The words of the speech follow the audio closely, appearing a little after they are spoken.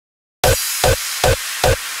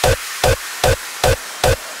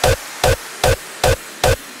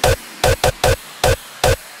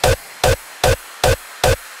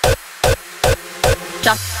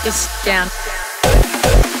this down.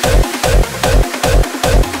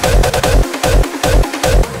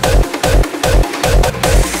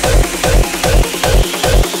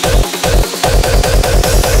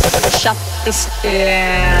 Shut this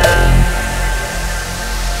down.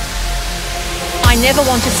 I never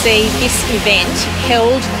want to see this event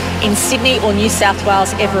held in Sydney or New South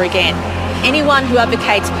Wales ever again. Anyone who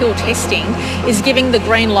advocates pill testing is giving the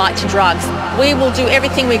green light to drugs. We will do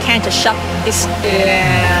everything we can to shut this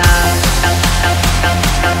down.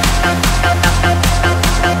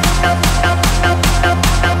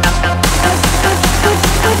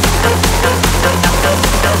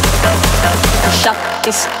 Shut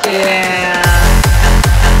this down.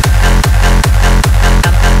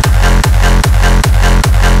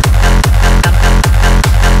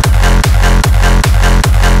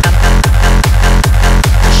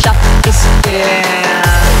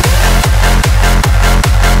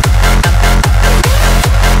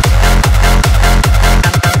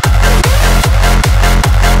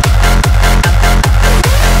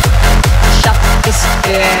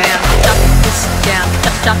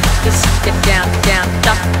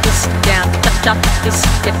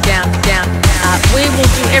 We will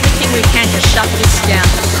do everything we can to shut this down.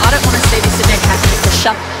 I don't want to see this event happen. To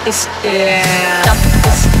shut this down. Shut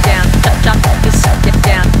this down. Shut this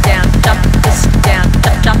down. Down. Shut this down.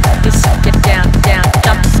 Shut this down. Down.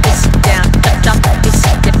 Shut this down. Shut this down.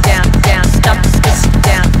 Down. Shut this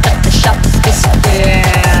down. Shut this down. Shut this down.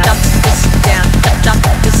 Shut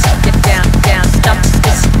this down. Down. Shut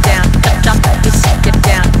this down. Shut this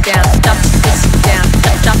down. Down. Shut this down.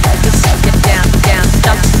 Shut this down. Down.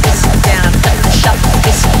 Shut this down. Shut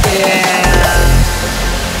this down.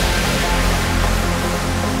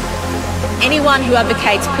 Anyone who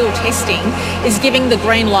advocates pill testing is giving the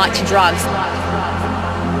green light to drugs.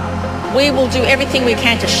 We will do everything we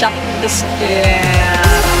can to shut this down.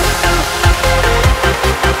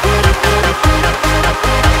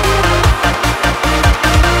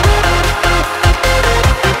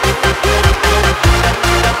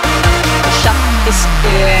 Shut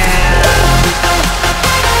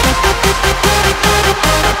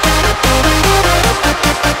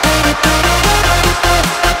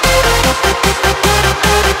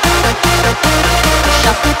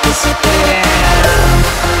this down.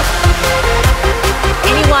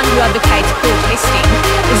 Anyone who advocates pill testing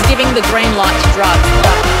is giving the green light to drugs.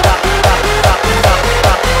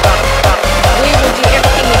 We will do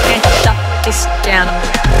everything we can to shut this down.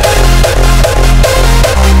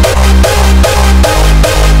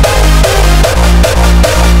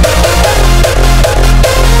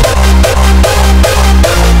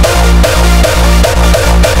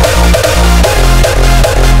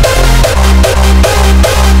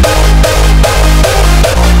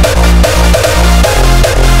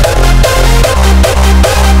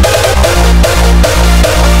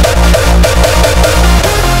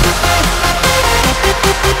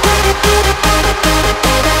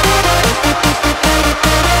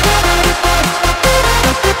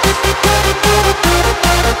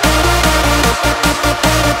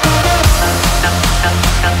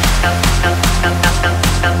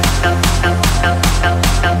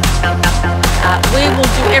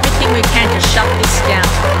 Everything we can to shut this down.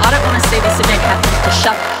 I don't want to see this event happen. To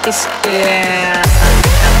shut this down.